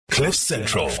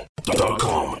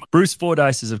CliffCentral.com. Bruce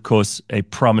Fordyce is, of course, a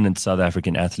prominent South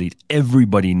African athlete.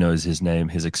 Everybody knows his name,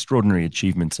 his extraordinary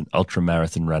achievements in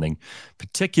ultramarathon running,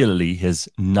 particularly his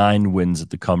 9 wins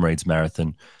at the Comrades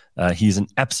Marathon. He's an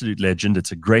absolute legend.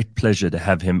 It's a great pleasure to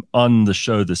have him on the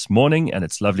show this morning, and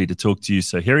it's lovely to talk to you.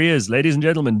 So here he is, ladies and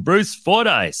gentlemen, Bruce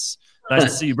Fordyce. Nice to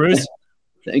see you, Bruce.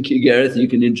 Thank you, Gareth. You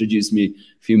can introduce me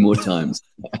a few more times.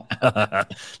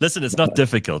 Listen, it's not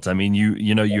difficult. I mean,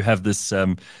 you have this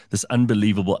this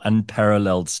unbelievable,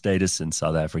 unparalleled status in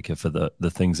South Africa for the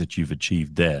things that you've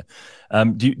achieved there.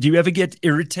 Do you ever get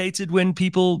irritated when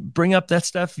people bring up that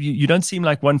stuff? You don't seem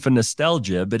like one for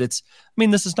nostalgia, but this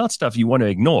is not stuff you want to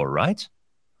ignore, right?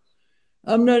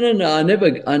 No. I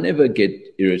never get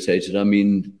irritated. I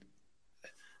mean,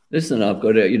 listen, I've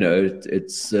got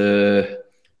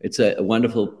it's a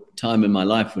wonderful time in my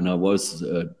life when I was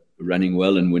running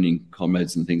well and winning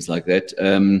comrades and things like that.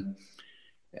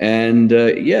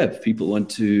 If people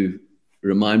want to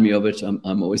remind me of it,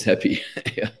 I'm always happy.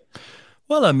 Yeah.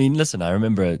 Well, I mean, listen, I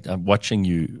remember watching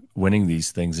you winning these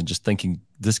things and just thinking,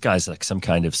 this guy's like some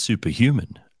kind of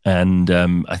superhuman. And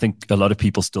I think a lot of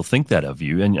people still think that of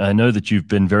you. And I know that you've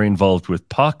been very involved with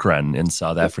Parkrun in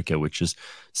South Africa, which is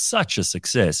such a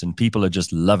success, and people are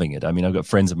just loving it. I mean, I've got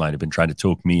friends of mine who've been trying to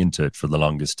talk me into it for the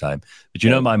longest time. But you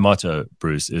know, my motto,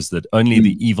 Bruce, is that only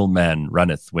the evil man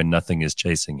runneth when nothing is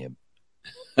chasing him.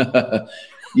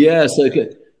 Yeah.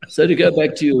 So to go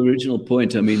back to your original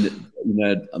point, I mean,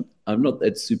 I'm not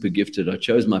that super gifted. I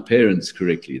chose my parents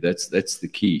correctly. That's the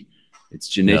key. It's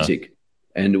genetic.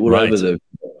 Yeah. And all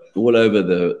over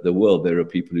the world, there are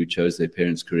people who chose their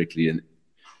parents correctly and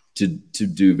to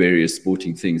do various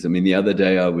sporting things. I mean, the other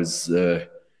day I was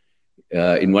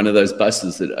in one of those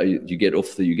buses that you get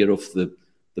off the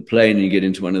plane and you get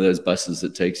into one of those buses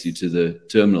that takes you to the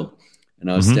terminal.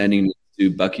 And I was standing next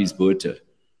to Bucky's Botha.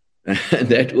 And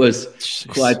that was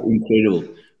quite incredible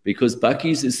because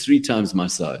Bucky's is 3 times my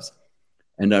size.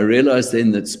 And I realized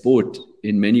then that sport,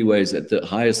 in many ways, at the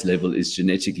highest level, is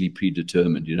genetically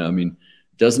predetermined. It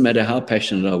doesn't matter how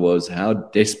passionate I was, how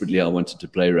desperately I wanted to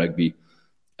play rugby.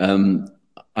 I'm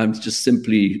just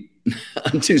simply,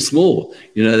 I'm too small.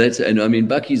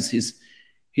 Bucky's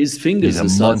his fingers.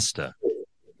 He's a monster.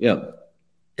 Yeah.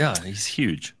 Yeah, he's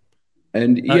huge.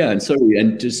 And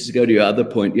and just to go to your other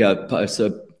point,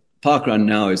 so parkrun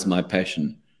now is my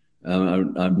passion.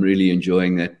 I'm really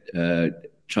enjoying that.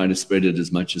 Trying to spread it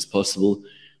as much as possible.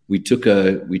 We took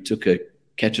a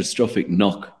catastrophic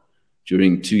knock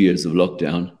during 2 years of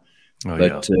lockdown,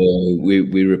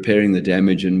 we're repairing the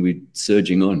damage and we're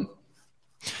surging on.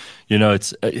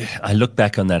 I look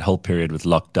back on that whole period with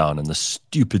lockdown and the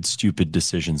stupid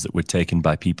decisions that were taken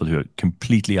by people who are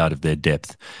completely out of their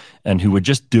depth and who were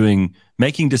just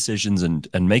making decisions and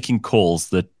making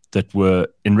calls that were,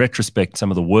 in retrospect,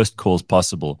 some of the worst calls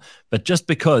possible, but just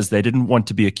because they didn't want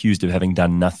to be accused of having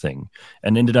done nothing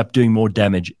and ended up doing more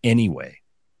damage anyway.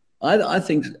 I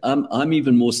think I'm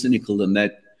even more cynical than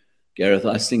that, Gareth.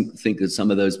 I think that some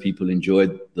of those people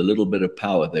enjoyed the little bit of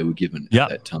power they were given at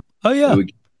that time. Oh, yeah. They were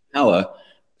given power.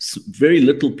 Very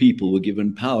little people were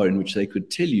given power in which they could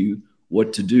tell you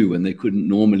what to do when they couldn't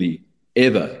normally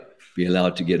ever be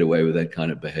allowed to get away with that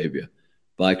kind of behavior.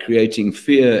 By creating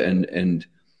fear and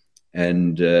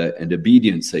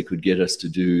obedience, they could get us to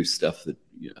do stuff that,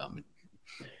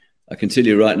 I can tell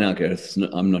you right now, Gareth,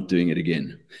 I'm not doing it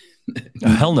again. Oh,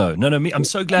 hell no. No, I'm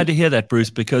so glad to hear that, Bruce,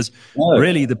 because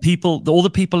really all the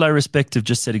people I respect have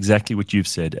just said exactly what you've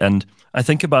said. And I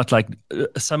think about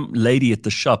some lady at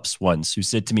the shops once who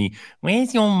said to me,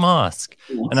 "Where's your mask?"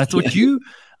 And I thought,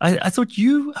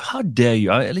 how dare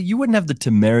you? You wouldn't have the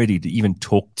temerity to even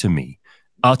talk to me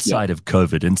outside of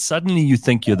COVID, and suddenly you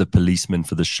think you're the policeman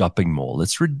for the shopping mall.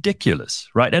 It's ridiculous,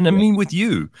 right? And I mean, with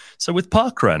you, so with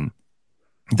Parkrun,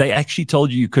 they actually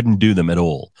told you couldn't do them at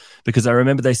all, because I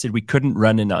remember they said we couldn't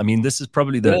run in. I mean, this is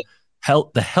probably the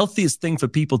healthiest thing for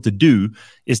people to do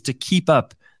is to keep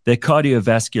up their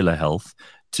cardiovascular health,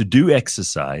 to do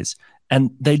exercise,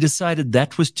 and they decided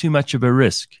that was too much of a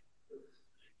risk.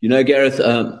 Gareth,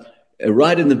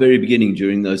 right in the very beginning,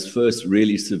 during those first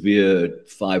really severe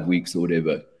 5 weeks or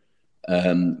whatever,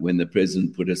 when the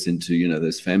president put us into,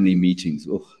 those family meetings,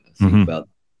 I think about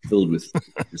filled with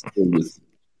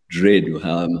dread.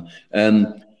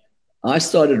 I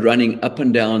started running up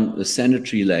and down the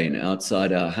sanitary lane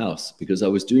outside our house because I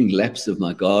was doing laps of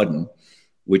my garden,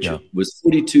 which was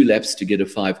 42 laps to get a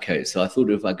 5K. So I thought,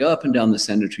 if I go up and down the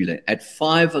sanitary lane at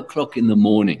 5 o'clock in the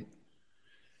morning,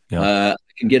 I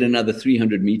can get another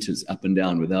 300 meters up and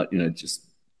down without, just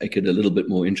make it a little bit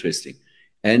more interesting.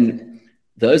 And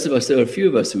there were a few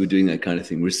of us who were doing that kind of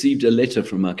thing, received a letter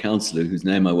from our counselor, whose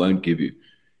name I won't give you,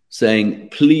 saying,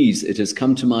 please, it has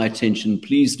come to my attention.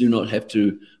 Please do not have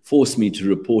to force me to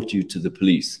report you to the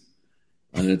police.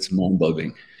 And it's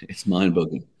mind-boggling. It's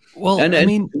mind-boggling. Well, and I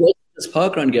mean, this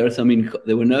park run, Gareth, I mean,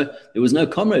 there was no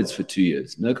Comrades for 2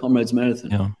 years, no Comrades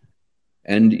Marathon. Yeah.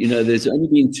 And, there's only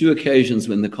been 2 occasions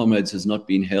when the Comrades has not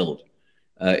been held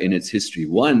in its history.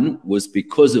 One was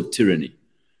because of tyranny,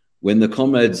 when the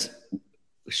Comrades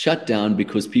shut down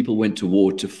because people went to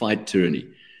war to fight tyranny.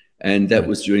 And that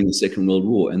was during the Second World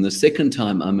War. And the second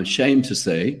time, I'm ashamed to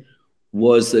say,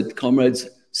 was that Comrades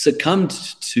succumbed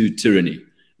to tyranny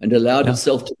and allowed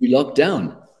itself to be locked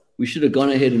down. We should have gone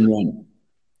ahead and run.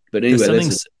 But anyway,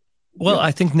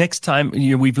 I think next time,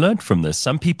 we've learned from this.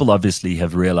 Some people obviously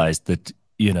have realized that,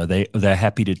 they're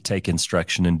happy to take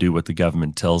instruction and do what the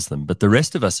government tells them. But the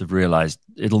rest of us have realized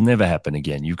it'll never happen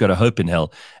again. You've got to hope in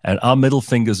hell. And our middle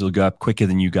fingers will go up quicker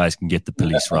than you guys can get the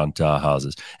police round to our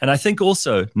houses. And I think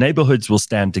also neighborhoods will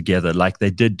stand together like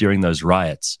they did during those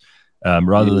riots,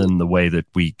 rather than the way that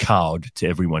we cowed to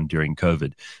everyone during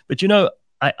COVID. But,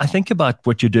 I think about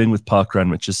what you're doing with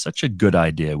Parkrun, which is such a good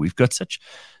idea. We've got such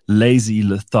lazy,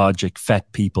 lethargic,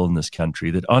 fat people in this country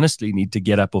that honestly need to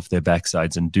get up off their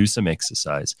backsides and do some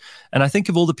exercise. And I think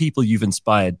of all the people you've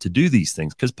inspired to do these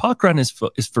things, because Parkrun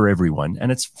is for everyone,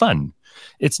 and it's fun.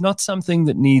 It's not something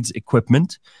that needs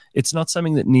equipment. It's not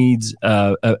something that needs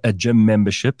a gym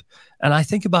membership. And I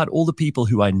think about all the people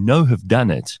who I know have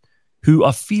done it, who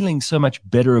are feeling so much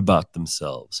better about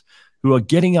themselves, who are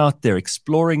getting out there,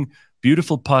 exploring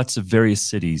beautiful parts of various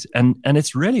cities. And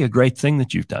it's really a great thing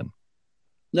that you've done.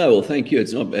 No, well, thank you.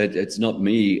 It's not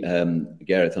me,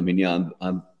 Gareth. I mean,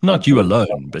 I'm not you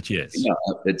alone, but yes.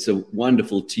 It's a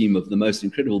wonderful team of the most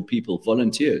incredible people,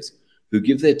 volunteers, who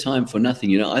give their time for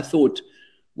nothing. I thought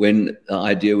when the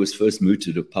idea was first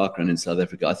mooted of Parkrun in South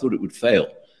Africa, I thought it would fail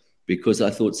because I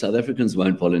thought South Africans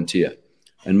won't volunteer.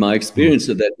 And my experience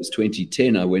of that was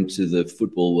 2010. I went to the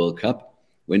Football World Cup,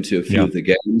 went to a few of the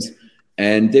games,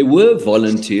 and there were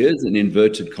volunteers in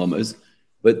inverted commas,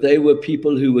 but they were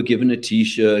people who were given a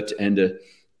T-shirt and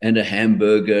a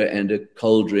hamburger and a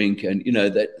cold drink and,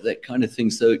 that kind of thing.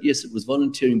 So, yes, it was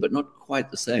volunteering, but not quite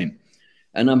the same.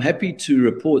 And I'm happy to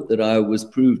report that I was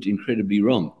proved incredibly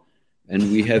wrong.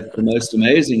 And we have the most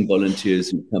amazing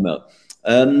volunteers who come out.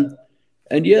 And,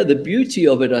 the beauty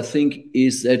of it, I think,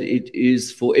 is that it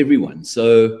is for everyone.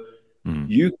 So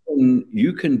you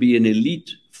can be an elite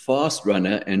fast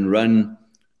runner and run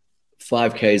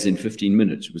 5Ks in 15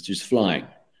 minutes, which is flying.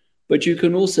 But you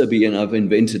can also be, and I've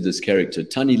invented this character,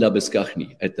 Tani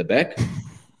Labaskachni, at the back,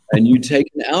 and you take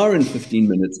an hour and 15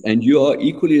 minutes, and you are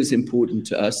equally as important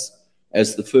to us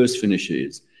as the first finisher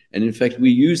is. And in fact,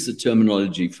 we use the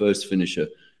terminology first finisher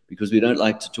because we don't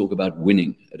like to talk about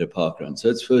winning at a park run. So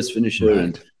it's first finisher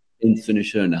and 10th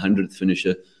finisher and 100th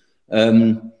finisher.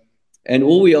 And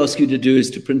all we ask you to do is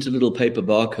to print a little paper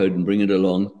barcode and bring it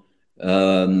along.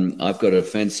 I've got a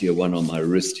fancier one on my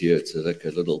wrist here. It's like a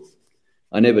little,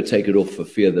 I never take it off for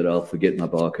fear that I'll forget my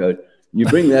barcode. You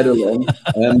bring that along.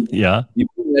 You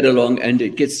bring that along and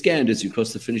it gets scanned as you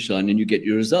cross the finish line and you get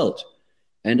your result.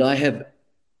 And I have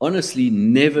honestly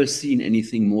never seen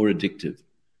anything more addictive.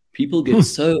 People get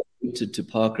so addicted to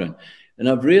parkrun. And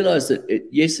I've realized that,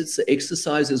 yes, it's the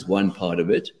exercise is one part of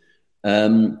it.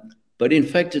 But in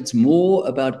fact, it's more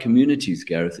about communities,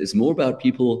 Gareth. It's more about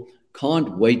people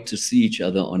can't wait to see each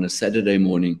other on a Saturday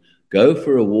morning, go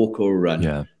for a walk or a run,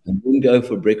 and then go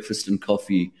for breakfast and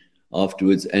coffee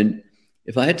afterwards. And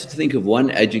if I had to think of one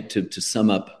adjective to sum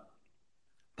up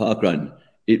parkrun,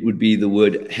 it would be the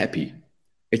word happy.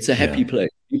 It's a happy place.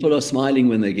 People are smiling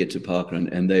when they get to parkrun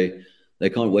and they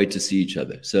can't wait to see each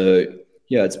other. So,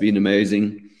 it's been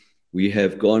amazing. We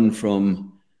have gone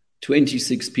from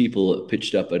 26 people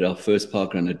pitched up at our first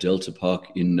parkrun at Delta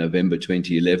Park in November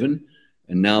 2011.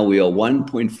 And now we are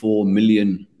 1.4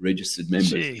 million registered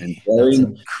members and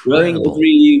growing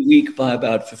every week by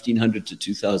about 1,500 to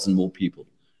 2,000 more people.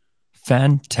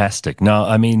 Fantastic. Now,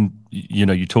 I mean,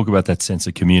 you talk about that sense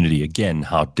of community. Again,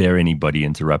 how dare anybody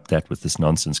interrupt that with this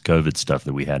nonsense COVID stuff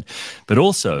that we had. But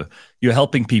also, you're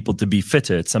helping people to be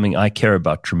fitter. It's something I care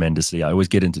about tremendously. I always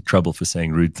get into trouble for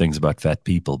saying rude things about fat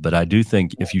people. But I do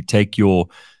think if you take your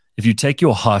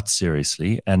heart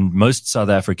seriously, and most South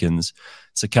Africans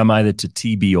succumb either to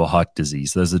TB or heart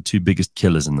disease, those are the two biggest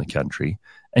killers in the country,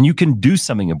 and you can do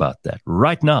something about that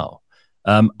right now.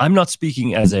 I'm not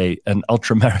speaking as an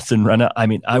ultra marathon runner. I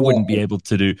mean, I wouldn't be able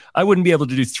to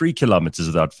do 3 kilometers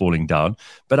without falling down,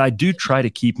 but I do try to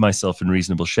keep myself in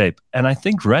reasonable shape. And I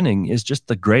think running is just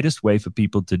the greatest way for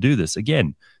people to do this. Again,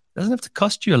 it doesn't have to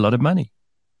cost you a lot of money.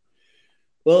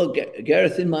 Well,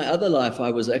 Gareth, in my other life,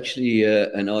 I was actually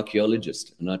an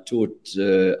archaeologist, and I taught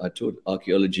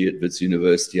archaeology at Wits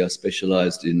University. I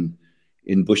specialized in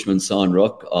Bushman San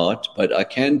rock art, but I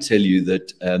can tell you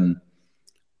that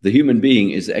the human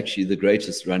being is actually the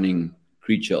greatest running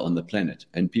creature on the planet.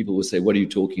 And people will say, "What are you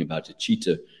talking about? A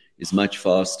cheetah is much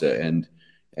faster, and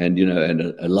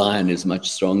a lion is much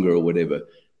stronger, or whatever."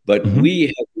 But we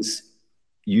have this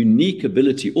unique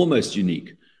ability, almost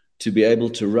unique, to be able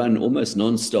to run almost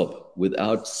non-stop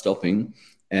without stopping.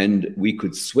 And we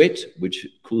could sweat, which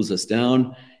cools us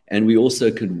down. And we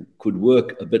also could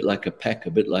work a bit like a pack,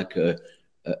 a bit like a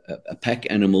pack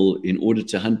animal in order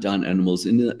to hunt down animals.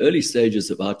 In the early stages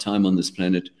of our time on this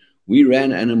planet, we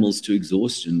ran animals to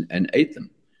exhaustion and ate them,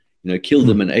 killed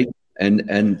them and ate them.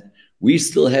 And we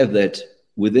still have that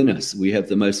within us. We have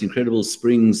the most incredible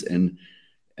springs and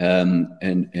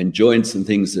joints and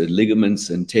things, ligaments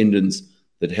and tendons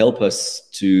that help us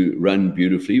to run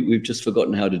beautifully. We've just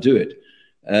forgotten how to do it.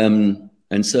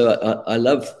 And so I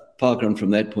love parkrun from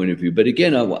that point of view. But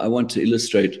again, I want to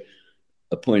illustrate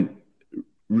a point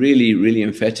really, really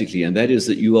emphatically, and that is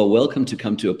that you are welcome to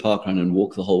come to a parkrun and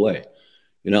walk the whole way.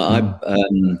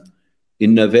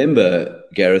 In November,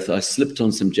 Gareth, I slipped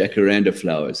on some jacaranda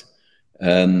flowers.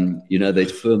 They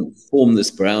form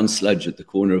this brown sludge at the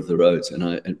corner of the roads, and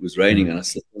it was raining, and I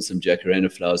slipped on some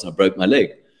jacaranda flowers, and I broke my leg.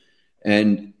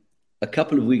 And a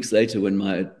couple of weeks later, when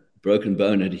my broken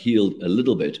bone had healed a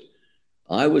little bit,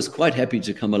 I was quite happy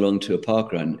to come along to a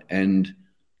parkrun and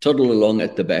toddle along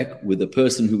at the back with a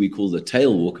person who we call the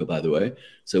tail walker, by the way.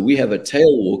 So we have a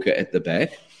tail walker at the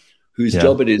back whose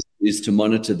job it is to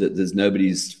monitor that there's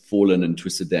nobody's fallen and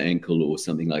twisted their ankle or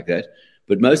something like that.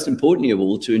 But most importantly of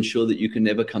all, to ensure that you can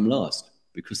never come last,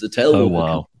 because the tail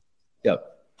walker. Wow.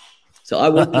 So I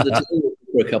walked with the tail walker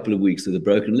for a couple of weeks with a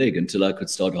broken leg until I could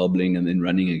start hobbling and then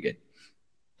running again.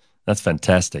 That's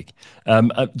fantastic.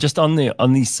 Just on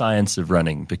the science of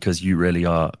running, because you really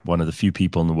are one of the few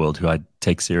people in the world who I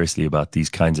take seriously about these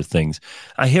kinds of things.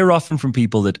 I hear often from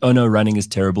people that, oh no, running is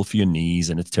terrible for your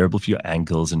knees and it's terrible for your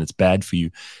ankles and it's bad for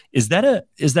you. Is that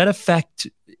a fact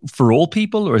for all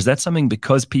people, or is that something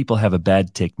because people have a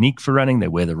bad technique for running? They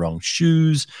wear the wrong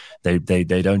shoes. They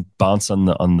don't bounce on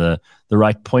the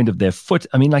right point of their foot.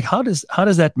 I mean, like, how does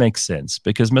that make sense?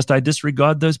 Because must I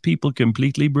disregard those people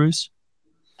completely, Bruce?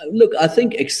 Look, I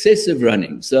think excessive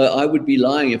running. So I would be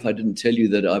lying if I didn't tell you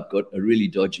that I've got a really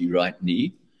dodgy right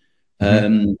knee.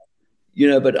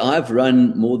 But I've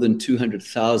run more than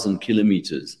 200,000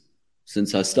 kilometers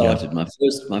since I started. Yeah.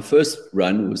 My first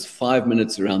run was 5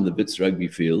 minutes around the Wits rugby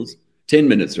fields, 10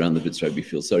 minutes around the Wits rugby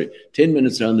fields, 10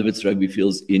 minutes around the Wits rugby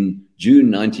fields in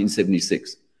June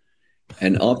 1976.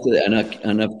 And after that,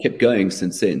 and I've kept going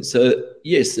since then. So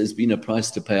yes, there's been a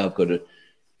price to pay. I've got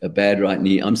a bad right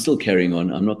knee. I'm still carrying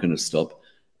on. I'm not going to stop.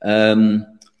 And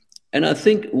I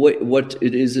think what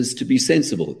it is to be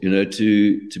sensible,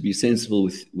 to be sensible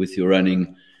with your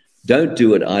running. Don't do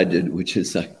what I did, which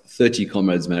is like 30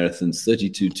 comrades marathons,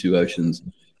 32 two oceans,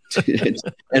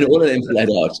 and all of them flat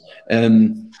out.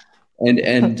 And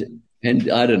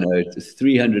I don't know,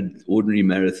 300 ordinary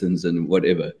marathons and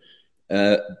whatever.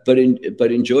 But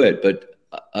enjoy it. But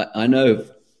I know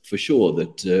for sure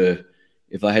that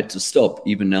if I had to stop,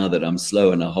 even now that I'm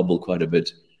slow and I hobble quite a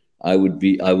bit, I would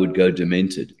go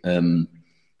demented. And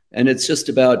it's just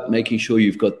about making sure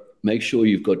you've got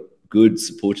good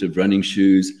supportive running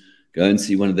shoes. Go and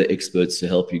see one of the experts to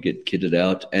help you get kitted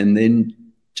out, and then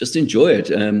just enjoy it.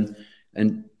 And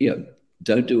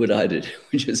don't do what I did,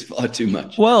 which is far too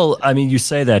much. Well, I mean, you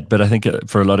say that, but I think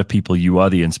for a lot of people, you are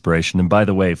the inspiration. And by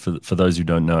the way, for those who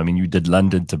don't know, I mean, you did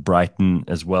London to Brighton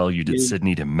as well. You did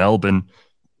Sydney to Melbourne.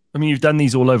 I mean, you've done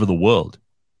these all over the world.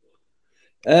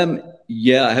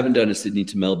 Yeah, I haven't done a Sydney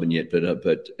to Melbourne yet,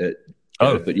 but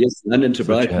yes, London to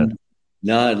Brighton.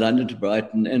 No, London to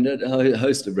Brighton, and a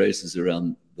host of races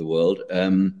around the world.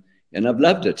 And I've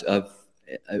loved it.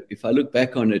 If I look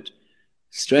back on it,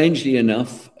 strangely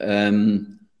enough,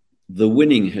 the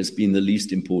winning has been the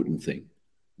least important thing.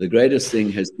 The greatest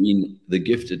thing has been the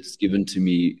gift it's given to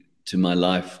me, to my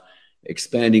life,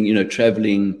 expanding,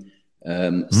 traveling,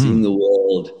 seeing the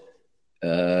world,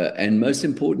 and most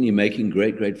importantly, making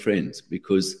great friends.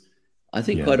 Because I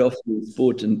think quite often in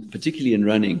sport, and particularly in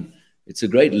running, it's a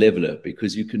great leveler,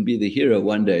 because you can be the hero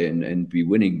one day and be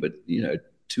winning, but 2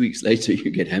 weeks later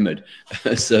you get hammered.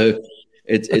 So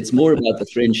it's more about the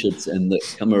friendships and the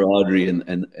camaraderie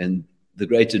and the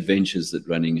great adventures that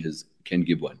running can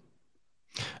give one.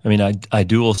 I mean, I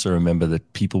do also remember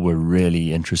that people were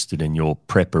really interested in your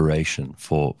preparation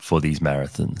for these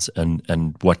marathons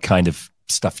and what kind of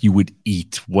stuff you would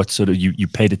eat, what sort of you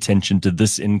paid attention to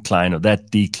this incline or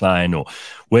that decline, or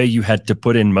where you had to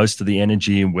put in most of the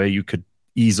energy and where you could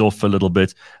ease off a little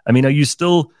bit. I mean, are you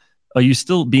still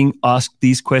being asked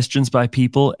these questions by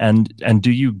people, and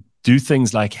do you do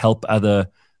things like help other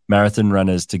marathon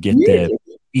runners to get their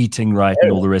eating right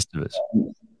and all the rest of it?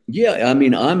 Yeah, I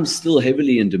mean, I'm still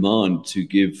heavily in demand to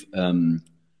give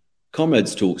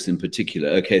Comrades talks in particular.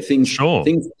 Okay, things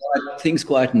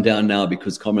quieten down now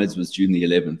because Comrades was June the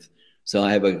 11th. So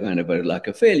I have a kind of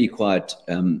a fairly quiet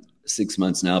 6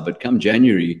 months now. But come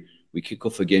January, we kick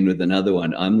off again with another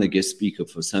one. I'm the guest speaker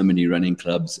for so many running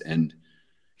clubs and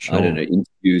I don't know,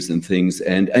 interviews and things.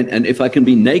 And if I can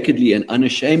be nakedly and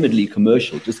unashamedly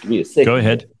commercial, just give me a second. Go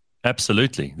ahead.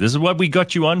 Absolutely. This is what we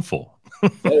got you on for.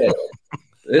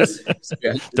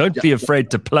 Don't be afraid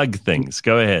to plug things.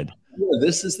 Go ahead. Yeah,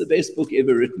 this is the best book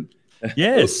ever written.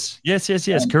 Yes.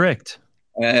 Correct.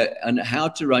 And how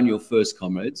to run your first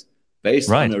Comrades based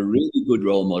on a really good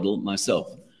role model,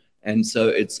 myself. And so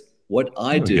it's what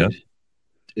I did.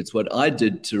 It's what I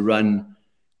did to run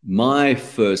my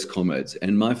first Comrades.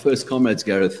 And my first Comrades,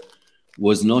 Gareth,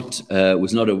 was not a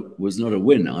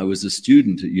win. I was a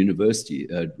student at university.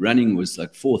 Running was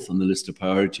like fourth on the list of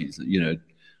priorities. You know,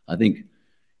 I think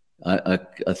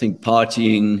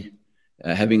partying,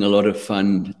 having a lot of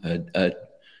fun,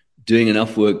 doing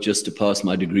enough work just to pass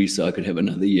my degree so I could have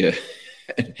another year.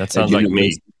 That sounds like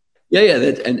me.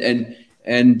 Yeah.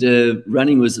 And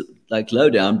running was like low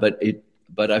down,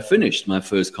 but I finished my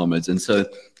first Comrades. And so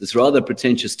this rather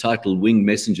pretentious title, Winged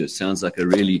Messenger, sounds like a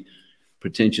really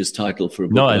pretentious title for a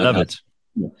book. No, I love it.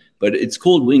 But it's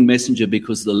called Winged Messenger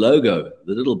because the logo,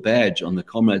 the little badge on the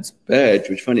Comrades badge,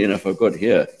 which funny enough I've got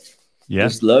here,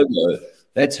 this logo,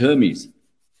 that's Hermes,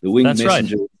 the winged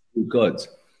messenger of the gods.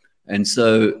 And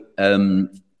so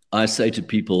I say to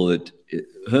people that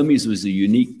Hermes was a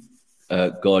unique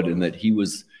god in that he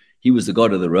was the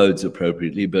god of the roads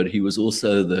appropriately, but he was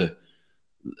also the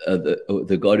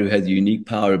god who had the unique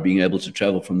power of being able to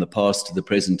travel from the past to the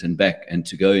present and back, and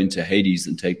to go into Hades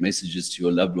and take messages to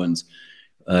your loved ones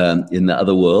in the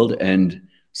other world. And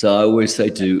so I always say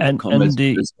to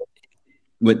Comrades,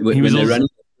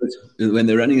 when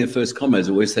they're running their first Comrades,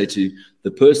 I always say to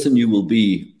the person you will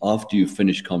be after you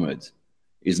finish Comrades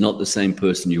is not the same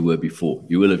person you were before.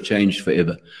 You will have changed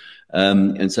forever.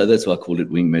 And so that's why I called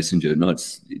it Winged Messenger.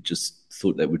 It just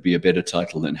thought that would be a better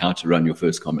title than How to Run Your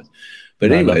First Comrades.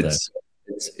 But anyway,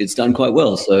 it's done quite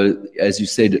well. So as you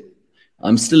said,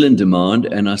 I'm still in demand,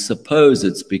 and I suppose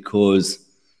it's because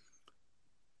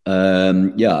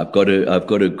I've got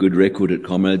a good record at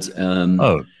Comrades.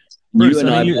 Bruce,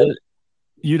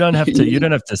 you don't have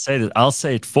to say that. I'll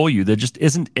say it for you. There just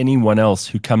isn't anyone else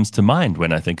who comes to mind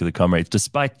when I think of the Comrades,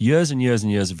 despite years and years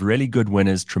and years of really good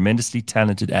winners, tremendously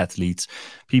talented athletes,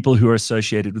 people who are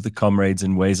associated with the Comrades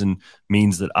in ways and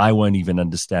means that I won't even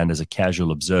understand as a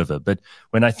casual observer. But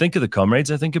when I think of the Comrades,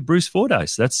 I think of Bruce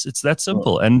Fordyce. It's that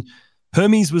simple. And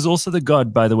Hermes was also the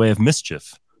god, by the way, of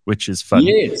mischief, which is fun.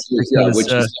 Yes, because,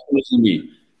 which is definitely me.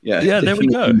 Yeah, there we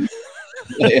go.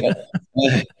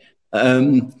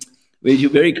 Well,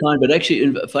 you're very kind, but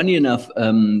actually, funny enough,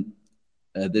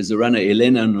 there's a runner,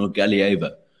 Elena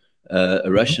Nogalieva,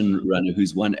 a Russian runner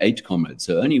who's won 8 Comrades,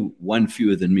 so only one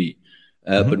fewer than me.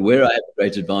 But where I have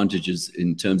great advantages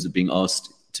in terms of being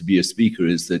asked to be a speaker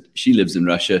is that she lives in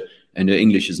Russia and her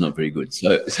English is not very good.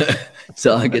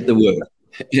 So I get the word.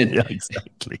 Yeah,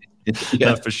 exactly.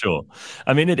 No, for sure.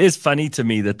 I mean, it is funny to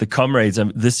me that the Comrades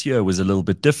this year was a little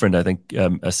bit different. I think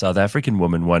a South African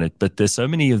woman won it, but there's so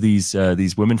many of these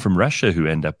women from Russia who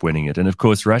end up winning it. And of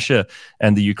course, Russia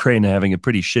and the Ukraine are having a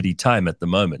pretty shitty time at the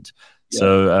moment. Yeah.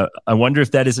 So I wonder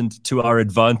if that isn't to our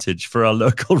advantage for our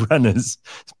local runners.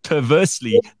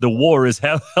 Perversely, the war has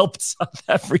helped South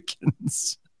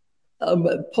Africans.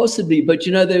 Possibly, but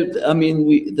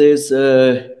there's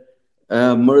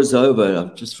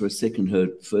Morozova, just for a second, her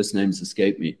first names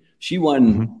escaped me. She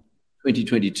won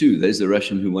 2022. There's a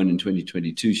Russian who won in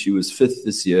 2022. She was 5th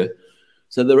this year.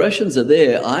 So the Russians are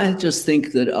there. I just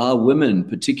think that our women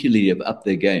particularly have upped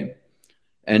their game,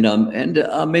 and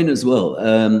our men as well.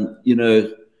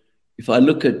 If I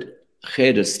look at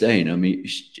Gerda Steyn, I mean,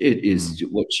 it is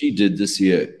what she did this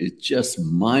year. It's just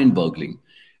mind-boggling.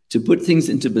 To put things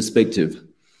into perspective,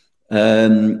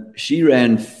 she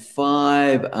ran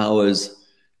 5 hours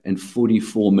and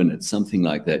 44 minutes, something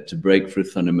like that, to break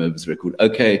Frith van der Merwe's record.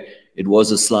 Okay, it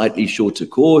was a slightly shorter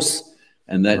course,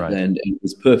 and it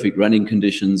was perfect running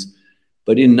conditions.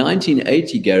 But in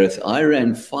 1980, Gareth, I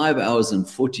ran 5 hours and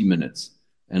 40 minutes,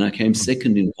 and I came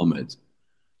second in Comrades.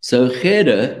 So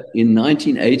Gerda in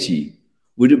 1980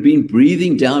 would have been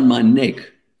breathing down my neck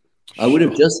I would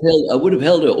have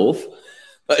held her off,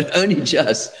 but only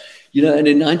just, and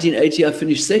in 1980, I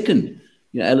finished second.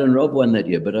 Alan Robb won that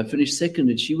year, but I finished second.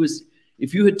 And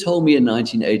if you had told me in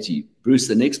 1980, Bruce,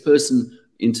 the next person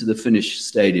into the finish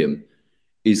stadium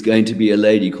is going to be a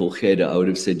lady called Gerda, I would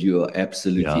have said, you are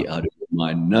absolutely out of your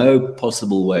mind. No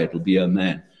possible way. It'll be a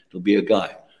man. It'll be a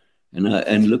guy.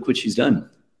 And look what she's done.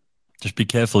 Just be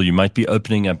careful. You might be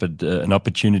opening up an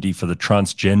opportunity for the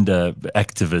transgender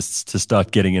activists to start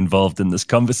getting involved in this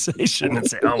conversation and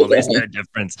say, "Oh, well, there's no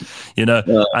difference."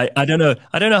 I don't know.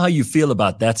 I don't know how you feel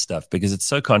about that stuff because it's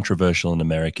so controversial in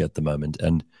America at the moment.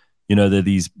 And there are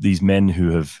these men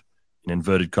who have, in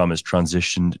inverted commas,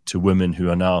 transitioned to women who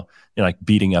are now like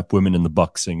beating up women in the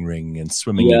boxing ring and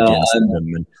swimming against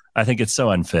them. And I think it's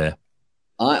so unfair.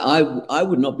 I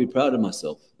would not be proud of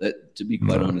myself. That, to be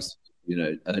quite honest,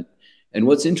 and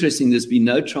what's interesting, there's been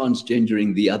no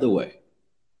transgendering the other way.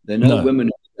 There are no women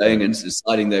going and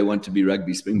deciding they want to be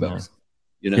rugby Springboks.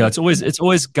 Yeah, it's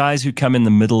always guys who come in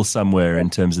the middle somewhere in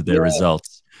terms of their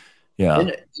results. Yeah,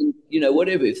 and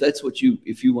whatever. If that's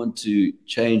if you want to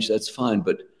change, that's fine.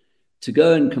 But to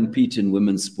go and compete in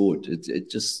women's sport, it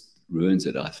just ruins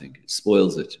it. I think it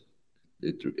spoils it.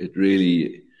 It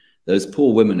really, those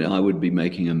poor women. I would be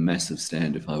making a massive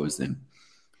stand if I was them.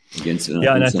 Against it.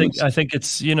 Yeah, and I think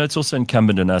it's it's also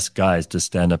incumbent on us guys to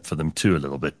stand up for them too a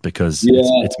little bit because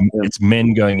it's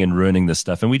men going and ruining this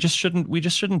stuff, and we just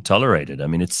shouldn't tolerate it. I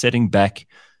mean, it's setting back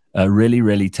really,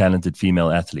 really talented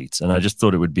female athletes, and I just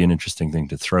thought it would be an interesting thing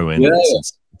to throw in.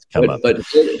 But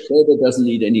Gerda doesn't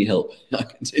need any help. I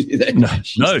can tell you that.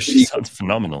 No, she sounds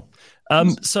phenomenal.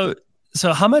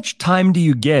 So how much time do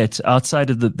you get outside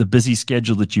of the busy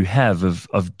schedule that you have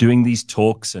of doing these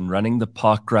talks and running the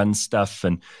park run stuff?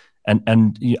 And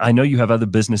I know you have other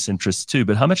business interests too,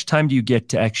 but how much time do you get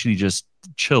to actually just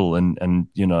chill and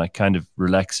kind of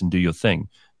relax and do your thing?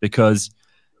 Because,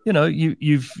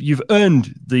 you've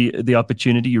earned the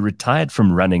opportunity. You retired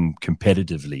from running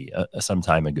competitively some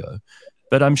time ago.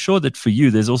 But I'm sure that for you,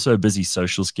 there's also a busy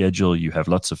social schedule. You have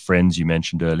lots of friends you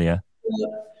mentioned earlier.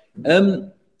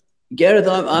 Gareth,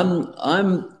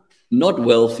 I'm not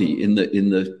wealthy in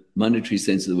the monetary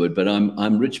sense of the word, but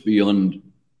I'm rich beyond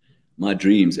my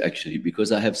dreams actually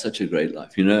because I have such a great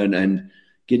life, and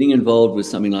getting involved with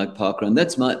something like parkrun.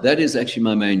 That is actually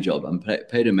my main job. I'm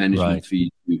paid a management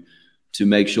fee to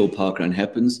make sure parkrun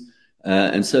happens,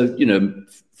 and so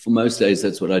for most days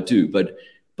that's what I do. But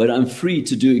I'm free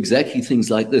to do exactly things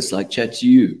like this, like chat to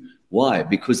you. Why?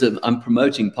 Because I'm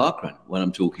promoting parkrun when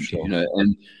I'm talking to you,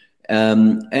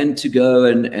 and to go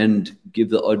and give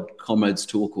the odd comrades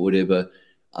talk or whatever.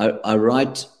 I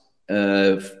write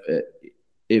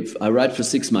if I write for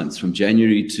 6 months from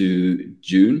January to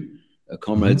June, a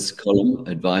comrades column,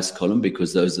 advice column,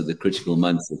 because those are the critical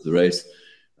months of the race.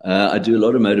 I do a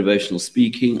lot of motivational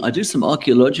speaking. I do some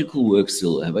archaeological work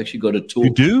still. I've actually got a talk.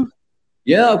 You do?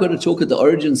 Yeah, I've got a talk at the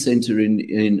Origin Center in the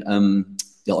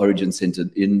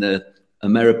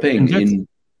Maripeng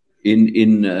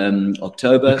in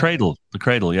October. The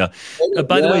cradle, yeah.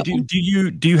 By the way,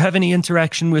 do you have any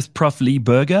interaction with Prof. Lee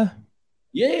Berger?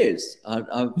 Yes,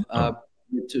 I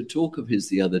to talk of his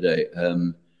the other day,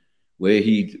 where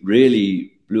he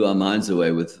really blew our minds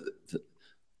away with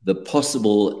the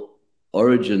possible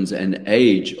origins and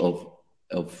age of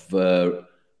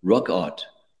rock art.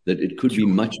 That it could be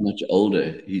much, much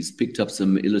older. He's picked up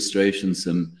some illustrations,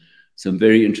 some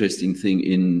very interesting thing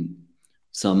in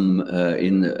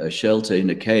a shelter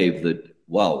in a cave that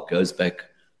goes back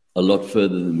a lot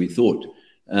further than we thought.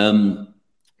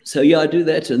 So yeah, I do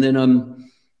that, and then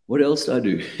what else do I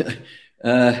do?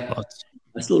 I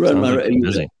still run my.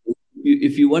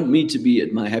 If you want me to be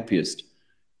at my happiest,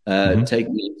 take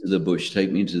me into the bush,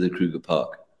 take me into the Kruger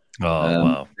Park.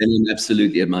 Wow! Then I'm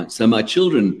absolutely at my. So my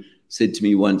children said to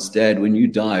me once, "Dad, when you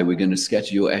die, we're going to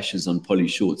scatter your ashes on Polly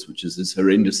Shorts, which is this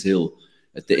horrendous hill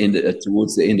at the end,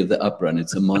 towards the end of the uprun.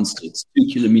 It's a monster. It's 2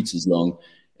 kilometers long,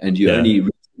 and you only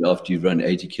reach it after you've run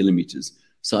 80 kilometers."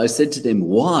 So I said to them,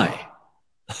 "Why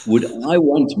would I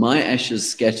want my ashes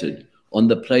scattered on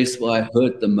the place where I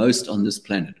hurt the most on this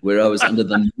planet, where I was under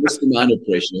the most amount of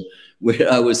pressure,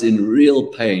 where I was in real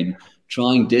pain,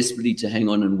 trying desperately to hang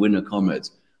on and win a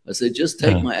comrades?" I said, "Just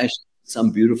take my ashes to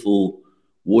some beautiful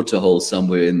waterhole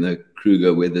somewhere in the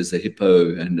Kruger where there's a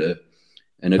hippo and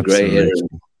a grey heron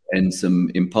and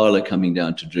some impala coming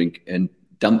down to drink, and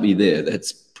dump me there.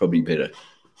 That's probably better."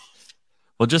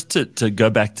 Well, just to go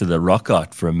back to the rock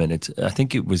art for a minute, I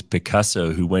think it was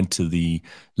Picasso who went to the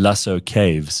Lascaux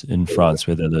caves in France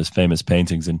where there are those famous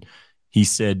paintings, and he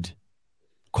said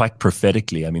quite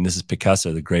prophetically, I mean, this is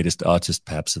Picasso, the greatest artist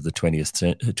perhaps of the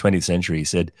 20th century, he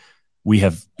said, we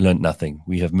have learned nothing.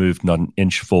 We have moved not an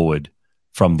inch forward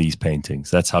from these paintings.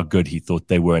 That's how good he thought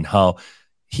they were, and how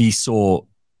he saw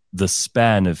the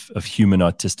span of human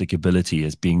artistic ability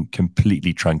as being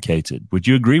completely truncated. Would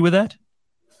you agree with that?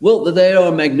 Well, they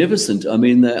are magnificent. I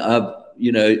mean, they are,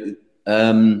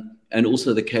 and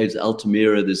also the caves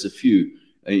Altamira. There's a few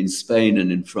in Spain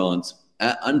and in France.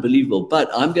 Unbelievable. But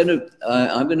I'm going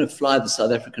to fly the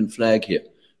South African flag here,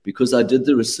 because I did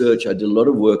the research. I did a lot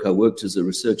of work. I worked as a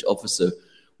research officer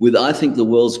with, I think, the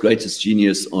world's greatest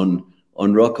genius on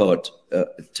rock art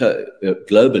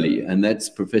globally, and that's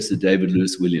Professor David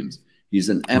Lewis Williams. He's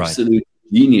an absolute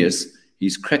genius.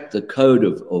 He's cracked the code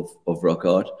of rock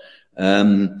art.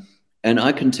 And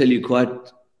I can tell you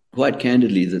quite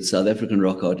candidly that South African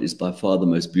rock art is by far the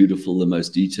most beautiful, the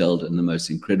most detailed, and the most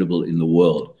incredible in the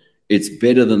world. It's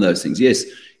better than those things. Yes,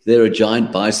 there are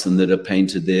giant bison that are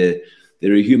painted there.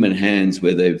 There are human hands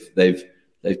where they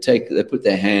put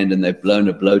their hand and they've blown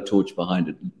a blowtorch behind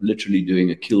it, literally doing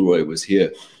a Kilroy was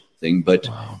here thing. But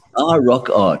our rock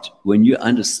art, when you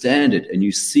understand it and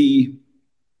you see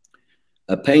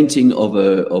a painting of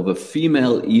a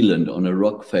female eland on a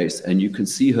rock face, and you can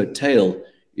see her tail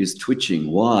is twitching.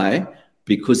 Why?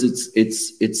 Because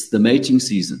it's the mating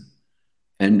season,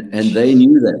 and they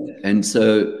knew that. And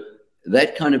so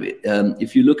that kind of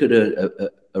if you look at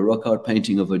a rock art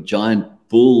painting of a giant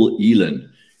bull eland,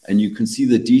 and you can see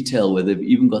the detail where they've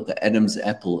even got the Adam's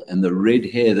apple and the red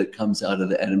hair that comes out of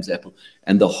the Adam's apple,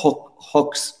 and the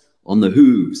hocks on the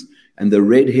hooves, and the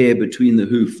red hair between the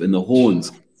hoof and the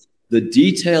horns. The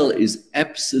detail is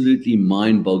absolutely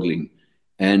mind-boggling,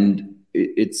 and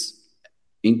it's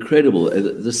incredible.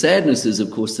 The sadness is,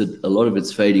 of course, that a lot of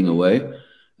it's fading away,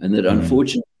 and that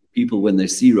unfortunately people, when they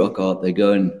see rock art, they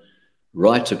go and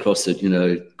write across it,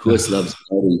 Koos loves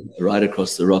body, right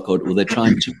across the rock art, or they try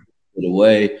and chip it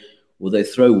away, or they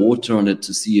throw water on it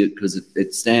to see it, because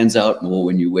it stands out more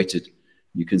when you wet it.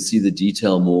 You can see the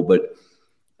detail more. But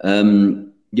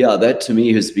that to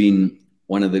me has been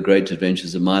one of the great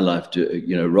adventures of my life,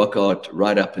 to rock art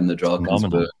right up in the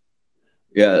Drakensberg.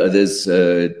 Yeah, there's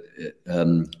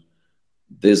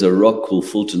a rock called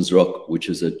Fulton's Rock, which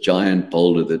is a giant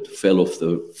boulder that fell off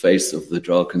the face of the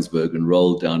Drakensberg and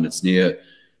rolled down. It's near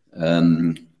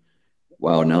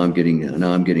now I'm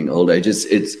getting old age.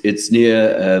 It's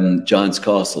near Giant's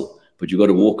Castle, but you've got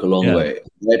to walk a long way.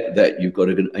 That you've got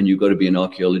to be an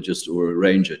archaeologist or a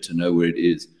ranger to know where it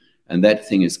is. And that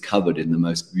thing is covered in the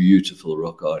most beautiful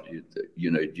rock art. It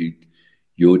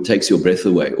takes your breath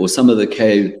away. Or some of the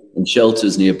cave and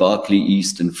shelters near Berkeley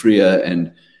East and Freer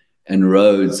and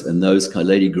Rhodes and those kind,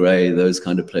 Lady Grey, those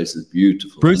kind of places,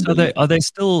 beautiful. Bruce, are they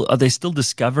still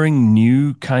discovering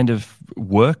new kind of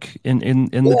work in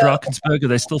the Drakensberg? Are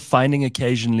they still finding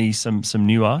occasionally some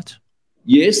new art?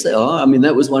 Yes, they are. I mean,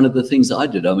 that was one of the things I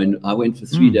did. I mean, I went for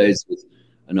 3 days with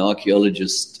an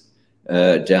archaeologist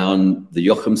down the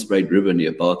Jochimsbraid River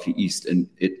near Berkeley East, and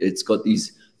it's got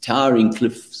these towering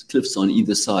cliffs on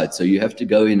either side. So you have to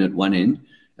go in at one end,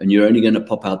 and you're only going to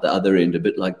pop out the other end, a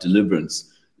bit like Deliverance,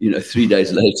 3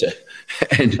 days later,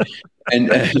 and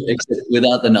except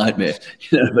without the nightmare.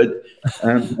 But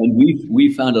and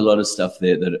we found a lot of stuff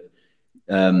there that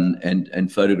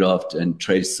and photographed and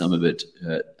traced some of it.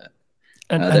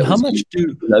 And how much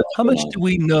do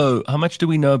we know? How much do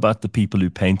we know about the people who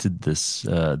painted these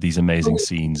amazing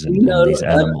scenes and these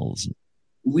animals?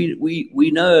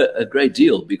 We know a great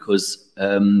deal, because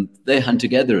they're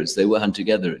hunter-gatherers. They were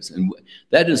hunter-gatherers, and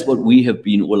that is what we have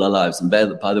been all our lives. And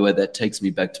by the way, that takes me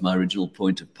back to my original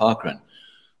point of parkrun.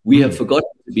 We have forgotten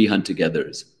to be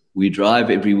hunter-gatherers. We drive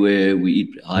everywhere. We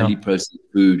eat highly processed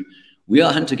food. We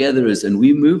are hunter-gatherers, and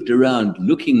we moved around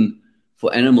looking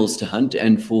for animals to hunt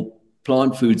and for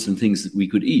plant foods and things that we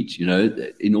could eat,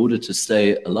 in order to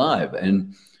stay alive.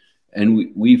 And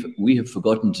we have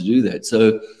forgotten to do that.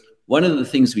 So one of the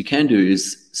things we can do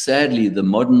is, sadly, the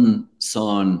modern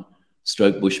San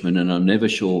stroke Bushman, and I'm never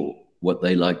sure what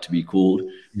they like to be called.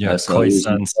 Yeah,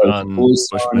 Khoisan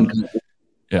Bushman.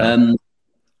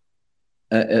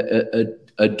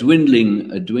 A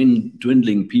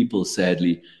dwindling people,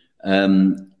 sadly,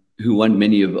 who want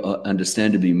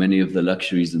understandably many of the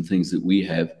luxuries and things that we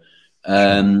have.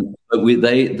 But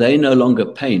they no longer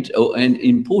paint, and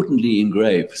importantly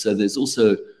engrave. So there's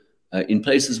also in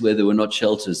places where there were not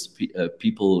shelters,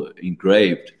 people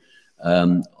engraved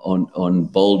on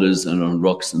boulders and on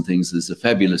rocks and things. There's a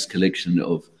fabulous collection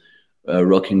of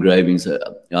rock engravings.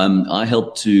 I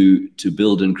helped to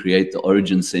build and create the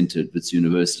Origin Center at Wits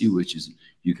University, which is,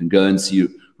 you can go and see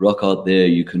rock art there.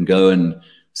 You can go and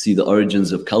see the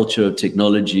origins of culture, of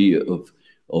technology, of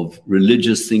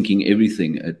religious thinking,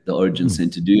 everything at the Origin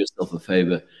Center. Do yourself a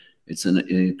favor. It's an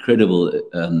incredible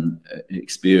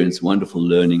experience, wonderful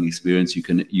learning experience. You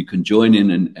can join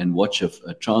in and watch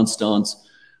a trance dance,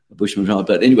 a Bushman trance.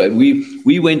 But anyway,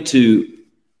 we went to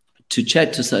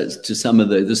chat to some of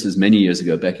the. This is many years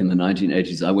ago, back in the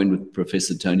 1980s. I went with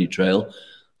Professor Tony Trail,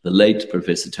 the late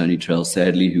Professor Tony Trail,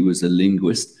 sadly, who was a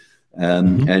linguist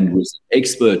and was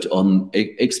expert on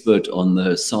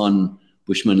the San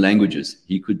Bushman languages.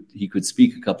 He could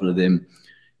speak a couple of them.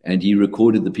 And he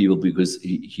recorded the people because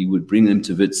he would bring them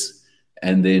to Wits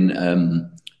and then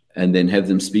have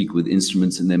them speak with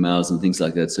instruments in their mouths and things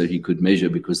like that, so he could measure,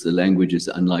 because the language is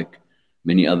unlike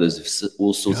many others,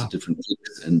 all sorts of different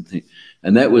clicks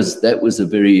and that was a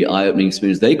very eye-opening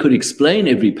experience. They could explain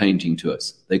every painting to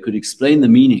us. They could explain the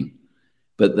meaning,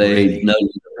 but they no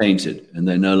longer painted and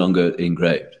they're no longer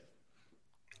engraved.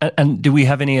 And do we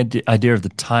have any idea of the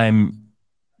time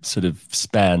sort of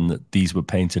span that these were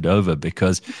painted over?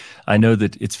 Because I know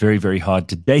that it's very, very hard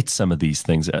to date some of these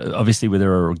things. Obviously, where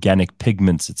there are organic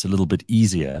pigments, it's a little bit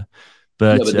easier.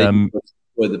 But they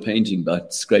destroy the painting by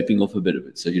scraping off a bit of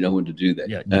it, so you don't want to do that.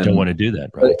 Yeah, you don't want to do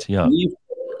that, right? Yeah.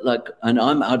 And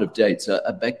I'm out of date, so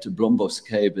back to Blombos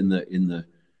Cave in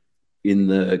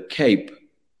the Cape,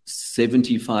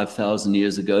 75,000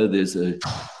 years ago. There's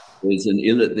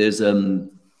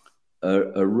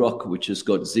a rock which has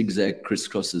got zigzag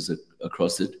crisscrosses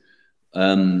across it,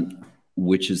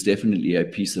 which is definitely a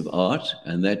piece of art,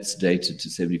 and that's dated to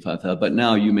 75,000. But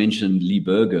now you mentioned Lee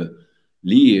Berger.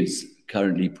 Lee is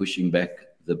currently pushing back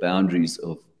the boundaries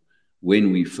of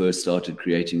when we first started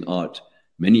creating art,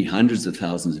 many hundreds of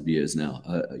thousands of years now.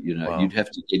 Wow. You'd have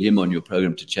to get him on your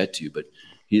program to chat to you, but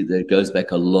that goes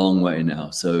back a long way now.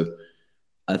 So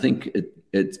I think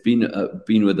it's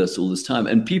been with us all this time.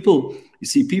 And people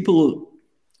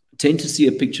tend to see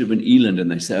a picture of an eland and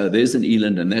they say, oh, there's an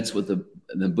eland, and that's what the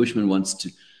Bushman wants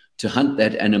to hunt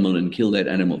that animal and kill that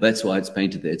animal. That's why it's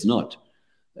painted there. It's not.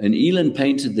 An eland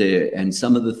painted there, and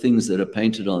some of the things that are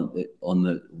painted on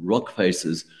the rock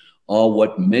faces are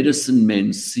what medicine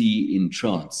men see in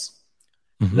trance.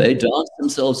 They dance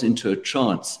themselves into a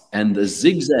trance, and the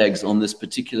zigzags on this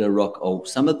particular rock are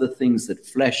some of the things that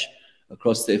flash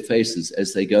across their faces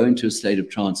as they go into a state of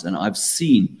trance. And I've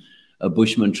seen a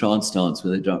Bushman trance dance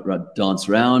where they dance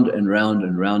round and round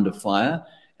and round a fire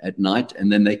at night,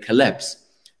 and then they collapse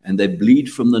and they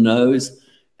bleed from the nose,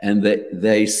 and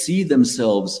they see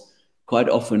themselves quite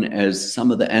often as some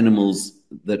of the animals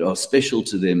that are special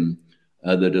to them,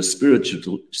 that are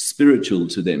spiritual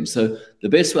to them. So the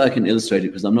best way I can illustrate it,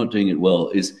 because I'm not doing it well,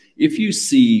 is if you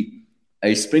see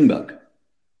a springbuck,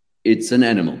 it's an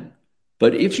animal.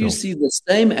 But if you see the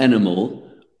same animal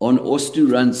on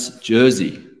Osturant's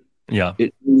jersey,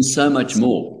 it means so much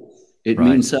more. It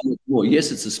means so much more.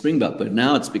 Yes, it's a springbuck, but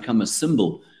now it's become a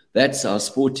symbol. That's our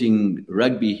sporting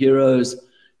rugby heroes.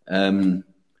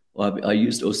 I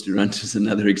used Osturant as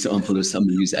another example of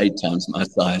somebody who's 8 times my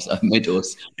size. I've met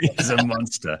Os. He's a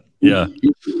monster. Yeah.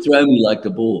 He would throw me like a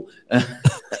ball.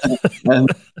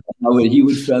 He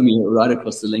would throw me right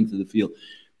across the length of the field.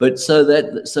 But so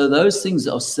those things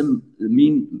are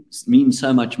mean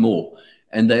so much more,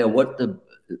 and they are what the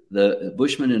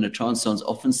Bushmen in a trance dance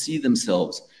often see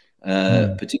themselves.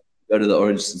 Particularly, go to the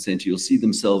Origin Center, you'll see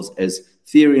themselves as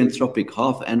therianthropic,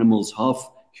 half animals,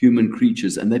 half human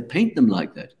creatures, and they paint them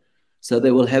like that. So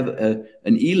they will have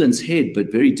an eland's head,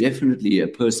 but very definitely a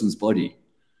person's body,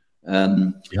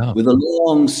 with a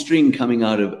long string coming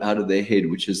out of their head,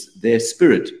 which is their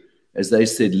spirit, as they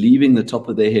said, leaving the top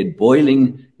of their head,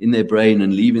 boiling in their brain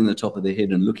and leaving the top of their head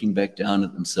and looking back down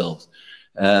at themselves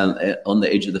on the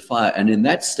edge of the fire. And in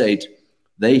that state,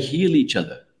 they heal each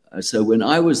other. So when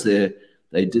I was there,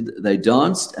 they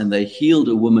danced and they healed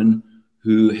a woman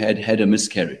who had a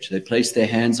miscarriage. They placed their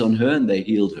hands on her and they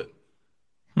healed her.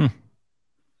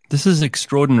 This is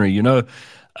extraordinary.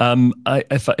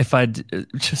 If I'd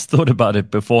just thought about it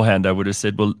beforehand, I would have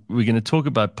said, well, we're going to talk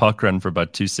about parkrun for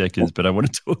about 2 seconds, but I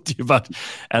want to talk to you about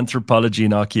anthropology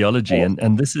and archaeology.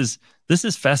 And this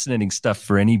is fascinating stuff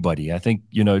for anybody. I think,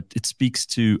 it speaks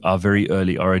to our very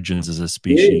early origins as a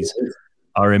species,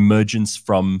 our emergence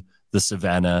from the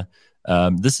savannah.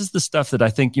 This is the stuff that I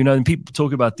think, and people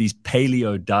talk about these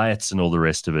paleo diets and all the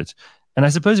rest of it. And I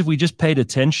suppose if we just paid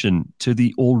attention to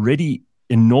the already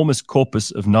enormous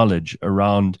corpus of knowledge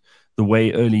around the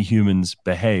way early humans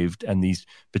behaved, and these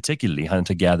particularly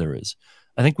hunter-gatherers,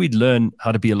 I think we'd learn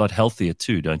how to be a lot healthier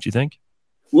too, don't you think?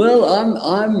 Well,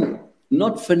 I'm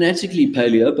not fanatically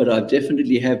paleo, but I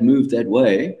definitely have moved that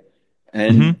way.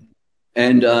 And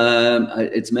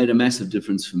it's made a massive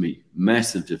difference for me.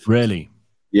 Massive difference. Really?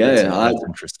 Yeah. That's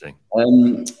interesting.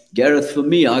 Gareth, for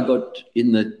me, I got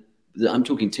in the I'm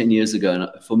talking 10 years ago.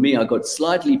 And for me, I got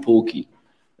slightly porky.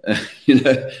 I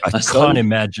can't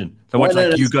imagine.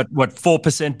 So you got what,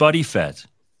 4% body fat?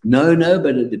 No,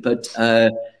 but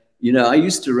I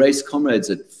used to race comrades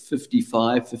at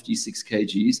 55, 56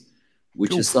 kgs,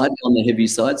 which is slightly on the heavy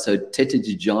side. So Tete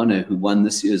Dijana, who won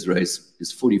this year's race,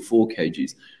 is 44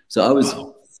 kgs. So I was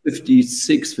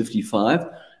 56, 55.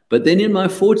 But then in my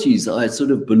 40s, I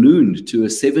sort of ballooned to a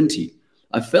 70.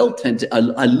 I felt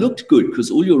I looked good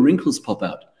because all your wrinkles pop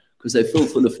out because they fill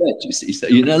full of fat, you see. So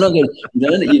you don't have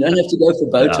to go for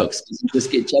Botox because you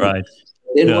just get chubby. Right.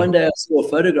 Then one day I saw a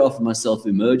photograph of myself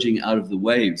emerging out of the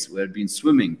waves where I'd been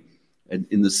swimming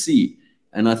in the sea.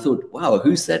 And I thought, wow,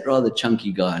 who's that rather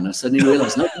chunky guy? And I suddenly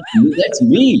realized, no, that's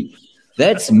me.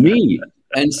 That's me.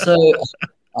 And so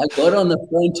I got on the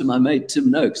phone to my mate, Tim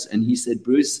Noakes, and he said,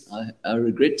 Bruce, I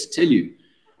regret to tell you,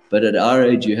 but at our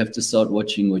age, you have to start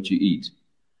watching what you eat.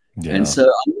 Yeah. And so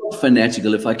I'm not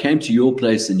fanatical. If I came to your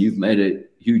place and you've made a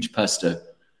huge pasta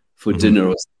for dinner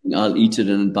or something, I'll eat it.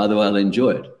 And by the way, I'll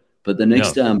enjoy it. But the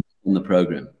next day I'm on the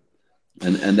program.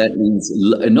 And that means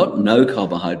not no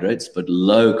carbohydrates, but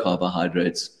low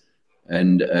carbohydrates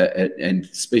and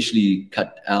especially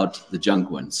cut out the junk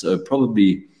ones. So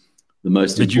probably the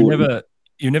most important. But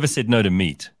you never said no to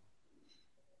meat.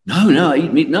 No, I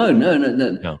eat meat. No,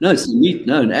 it's meat.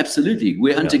 No, absolutely.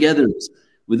 We're hunter-gatherers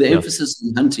with the emphasis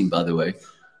on hunting, by the way.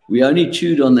 We only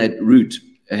chewed on that root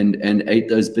and ate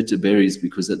those bitter berries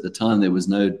because at the time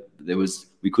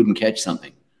we couldn't catch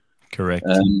something. Correct.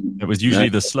 It was usually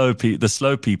the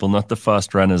slow people, not the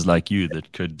fast runners like you,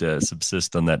 that could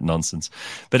subsist on that nonsense.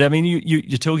 But I mean,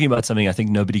 you're talking about something I think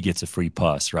nobody gets a free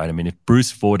pass, right? I mean, if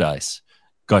Bruce Fordyce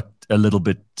got a little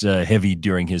bit heavy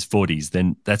during his 40s,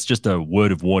 then that's just a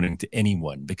word of warning to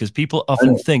anyone, because people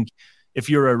often think if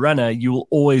you're a runner, you will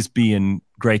always be in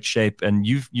great shape, and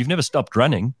you've never stopped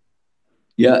running.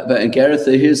 Yeah, and Gareth,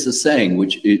 here's the saying,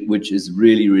 which is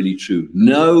really, really true.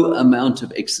 No amount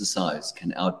of exercise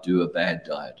can outdo a bad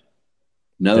diet.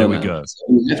 There we go. So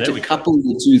you have to couple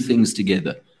the two things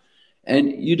together.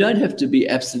 And you don't have to be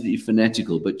absolutely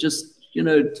fanatical, but just,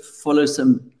 follow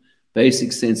some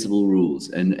basic, sensible rules,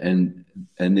 and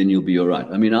then you'll be all right.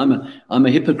 I mean, I'm a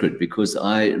hypocrite because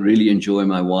I really enjoy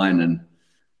my wine and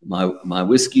my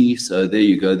whiskey. So there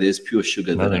you go. There's pure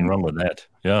sugar. Nothing wrong with that.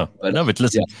 Yeah. But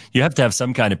listen, you have to have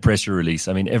some kind of pressure release.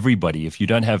 I mean, everybody, if you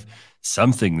don't have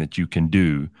something that you can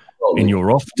do in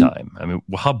your off time, I mean,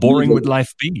 how boring would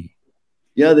life be?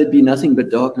 Yeah, there'd be nothing but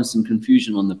darkness and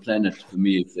confusion on the planet for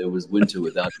me if there was winter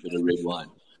without a bit of red wine.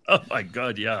 Oh, my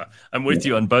God, yeah. I'm with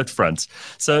you on both fronts.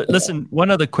 So listen,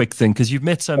 one other quick thing, because you've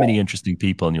met so many interesting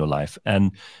people in your life,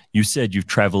 and you said you've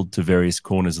traveled to various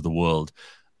corners of the world.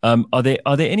 Are there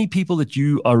any people that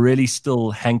you are really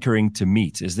still hankering to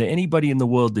meet? Is there anybody in the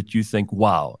world that you think,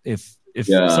 wow, if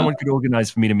someone could organize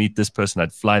for me to meet this person,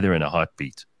 I'd fly there in a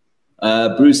heartbeat?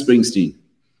 Bruce Springsteen.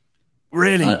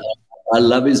 Really? I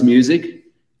love his music,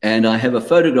 and I have a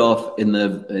photograph in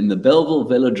the Belleville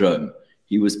Velodrome.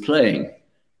 He was playing,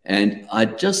 and I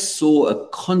just saw a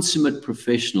consummate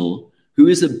professional who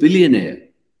is a billionaire,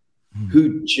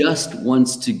 who just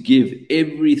wants to give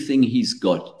everything he's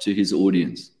got to his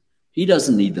audience. He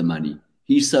doesn't need the money.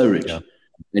 He's so rich. Yeah.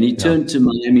 And he turned to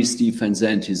Miami Steve Van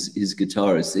Zandt, his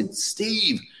guitarist, said,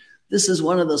 Steve, this is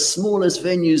one of the smallest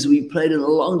venues we played in a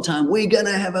long time. We're going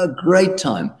to have a great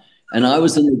time. And I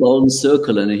was in the golden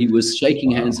circle, and he was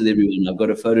shaking hands with everyone. I've got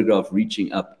a photograph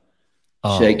reaching up,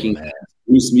 shaking hands.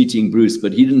 Bruce meeting Bruce,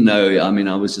 but he didn't know. I mean,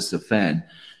 I was just a fan.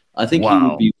 I think he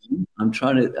would be. I'm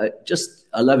trying to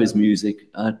I love his music.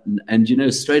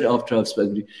 And, straight after I've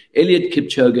spoken to Eliud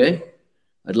Kipchoge,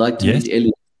 I'd like to meet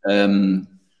Eliud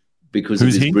because of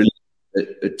his brilliant,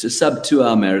 a sub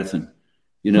 2-hour marathon.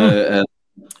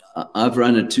 I've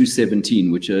run a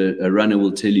 2:17, which a runner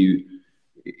will tell you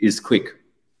is quick,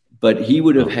 but he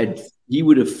would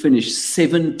have finished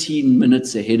 17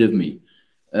 minutes ahead of me.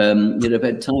 He'd have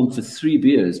had time for 3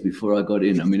 beers before I got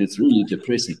in. I mean, it's really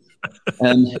depressing.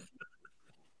 And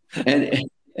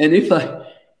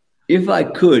if I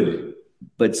could,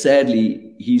 but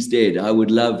sadly he's dead, I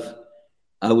would love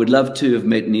to have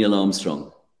met Neil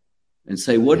Armstrong and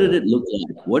say, what did it look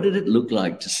like? What did it look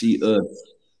like to see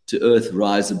Earth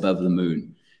rise above the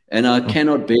moon? And I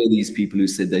cannot bear these people who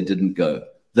said they didn't go.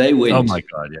 They went. Oh my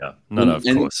God, yeah. No, of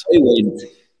course. They went.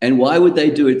 And why would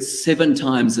they do it 7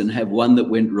 times and have one that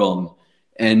went wrong?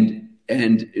 And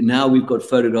now we've got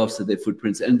photographs of their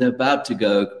footprints, and they're about to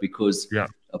go because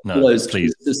Apollo's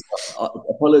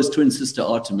twin sister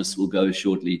Artemis will go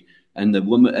shortly, and the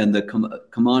woman and the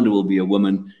commander will be a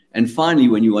woman. And finally,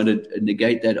 when you want to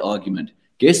negate that argument,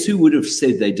 guess who would have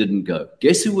said they didn't go?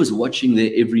 Guess who was watching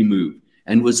their every move?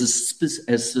 and was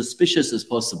as suspicious as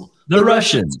possible. The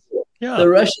Russians. Yeah. The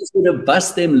Russians would have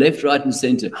bust them left, right, and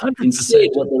center. 100%. Instead,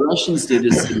 what the Russians did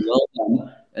is said, well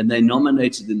done, and they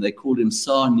nominated him. They called him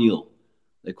Tsar Neil.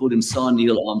 They called him Tsar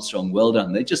Neil Armstrong. Well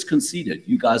done. They just conceded.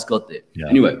 You guys got there. Yeah.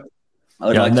 Anyway.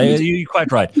 You're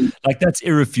quite right. Like, that's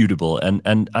irrefutable.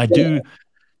 And I do,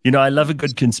 I love a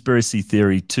good conspiracy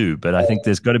theory too, but I think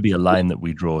there's got to be a line that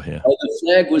we draw here. Oh, the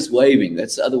flag was waving.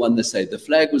 That's the other one they say. The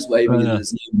flag was waving and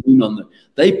there's no moon on the...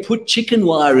 They put chicken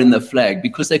wire in the flag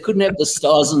because they couldn't have the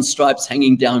stars and stripes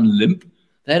hanging down limp.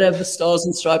 They'd have the stars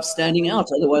and stripes standing out.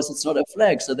 Otherwise, it's not a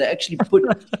flag. So they actually put...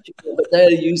 but they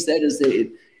use that as their...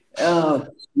 Oh,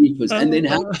 creepers. And then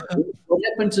what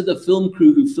happened to the film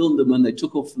crew who filmed them when they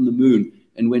took off from the moon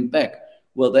and went back?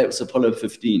 Well, that was Apollo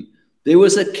 15. There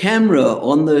was a camera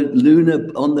on the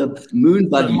moon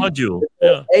buggy module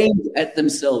aimed at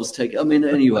themselves.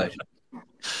 Anyway.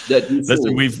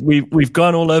 Listen, we've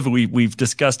gone all over. We've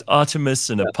discussed Artemis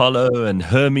and Apollo and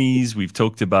Hermes. We've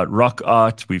talked about rock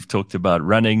art. We've talked about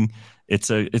running. It's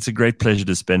a great pleasure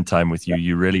to spend time with you.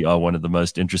 You really are one of the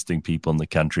most interesting people in the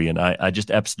country. And I just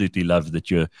absolutely love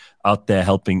that you're out there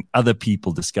helping other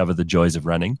people discover the joys of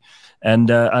running.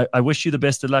 And I wish you the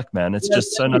best of luck, man. It's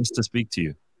just so nice to speak to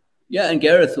you. Yeah, and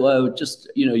Gareth, I would just,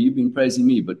 you've been praising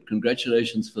me, but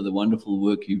congratulations for the wonderful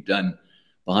work you've done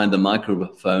behind the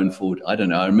microphone for, I don't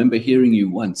know, I remember hearing you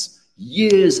once,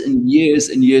 years and years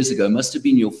and years ago, must have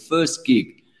been your first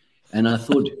gig. And I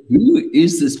thought, who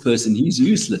is this person? He's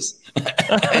useless.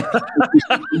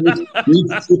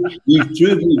 You've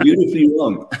proved me beautifully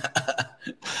wrong.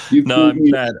 I'm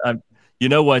glad. You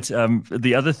know what?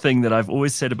 The other thing that I've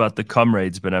always said about the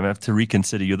comrades, but I have to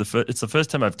reconsider. It's the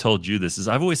first time I've told you this. Is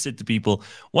I've always said to people,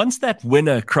 once that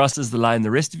winner crosses the line,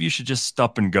 the rest of you should just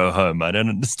stop and go home. I don't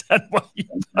understand why you.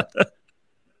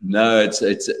 No, it's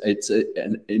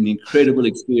an incredible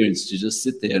experience to just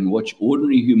sit there and watch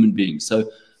ordinary human beings.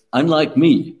 So, unlike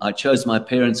me, I chose my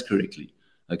parents correctly.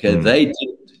 Okay, they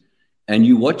didn't. And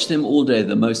you watch them all day,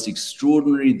 the most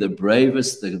extraordinary, the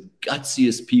bravest, the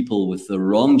gutsiest people with the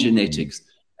wrong genetics,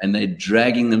 and they're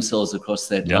dragging themselves across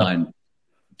that line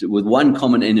with one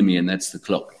common enemy, and that's the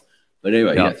clock. But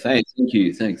anyway, thank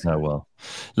you. Thanks. Oh, well.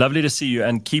 Lovely to see you,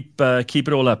 and keep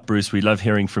it all up, Bruce. We love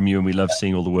hearing from you, and we love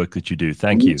seeing all the work that you do.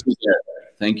 Thank you.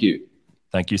 Thank you.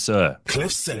 Thank you, sir.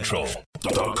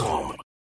 CliffCentral.com